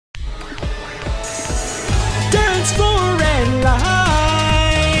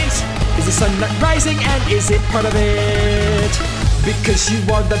sun not rising, and is it part of it? Because you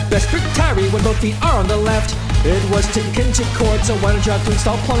are the best Brictari when both feet are on the left. It was taken to court, so why don't you have to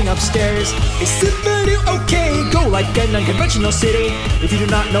install plumbing upstairs? Is the venue okay? Go like an unconventional city. If you do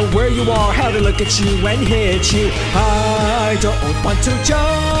not know where you are, how they look at you and hit you. I don't want to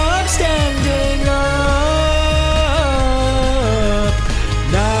jump standing up.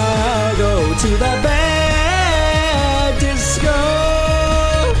 Now go to the bed disco.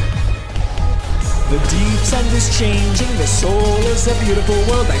 The deep sun is changing, the soul is a beautiful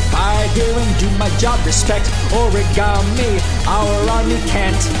world. I fight here and do my job, respect origami. Our army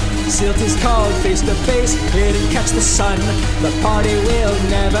can't seal his called face to face, hit and catch the sun. The party will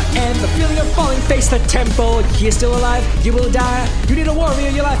never end, the feeling of falling, face the temple. He is still alive, you will die. You need a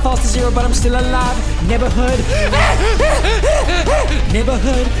warrior, your life falls to zero, but I'm still alive. Neighborhood,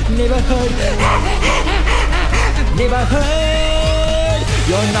 neighborhood, neighborhood, neighborhood.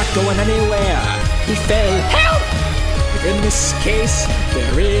 You're not going anywhere. He fell. Help! In this case,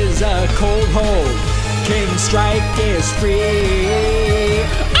 there is a cold hole. King Strike is free.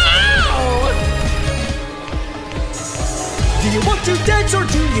 Ow! Do you want to dance or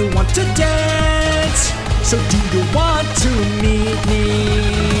do you want to dance? So do you want to meet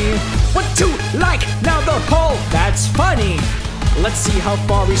me? 1, 2, like, now the hole. That's funny. Let's see how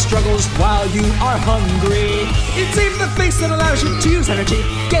far he struggles while you are hungry. It's even the face that allows you to use energy.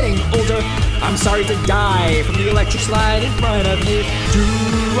 Getting older, I'm sorry to die from the electric slide in front of you. Do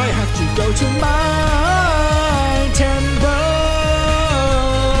I have to go to my temple?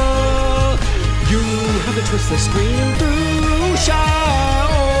 You have to twist the screen through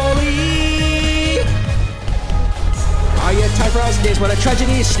Shaoli. Are you tired for hours and days? What a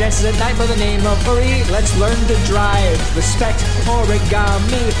tragedy. She dances at night by the name of Uri. Let's learn to drive. Respect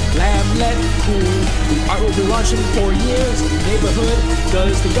origami. Lamlet cool. The art will be launched in 4 years. Neighborhood.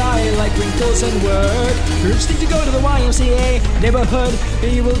 Does the guy like wrinkles and work? You're just need to go to the YMCA. Neighborhood.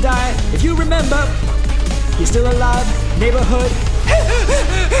 You will die. If you remember, he's still alive. Neighborhood.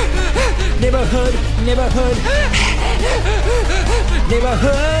 Neighborhood. Neighborhood.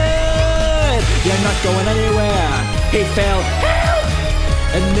 Neighborhood. You're not going anywhere. He fell. Help!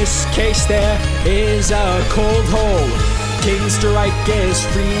 In this case, there is a cold hole. King Strike is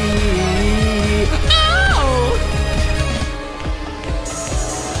free. Oh!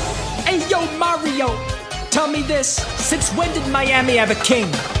 Hey, yo, Mario, tell me this. Since when did Miami have a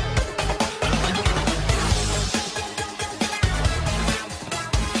king?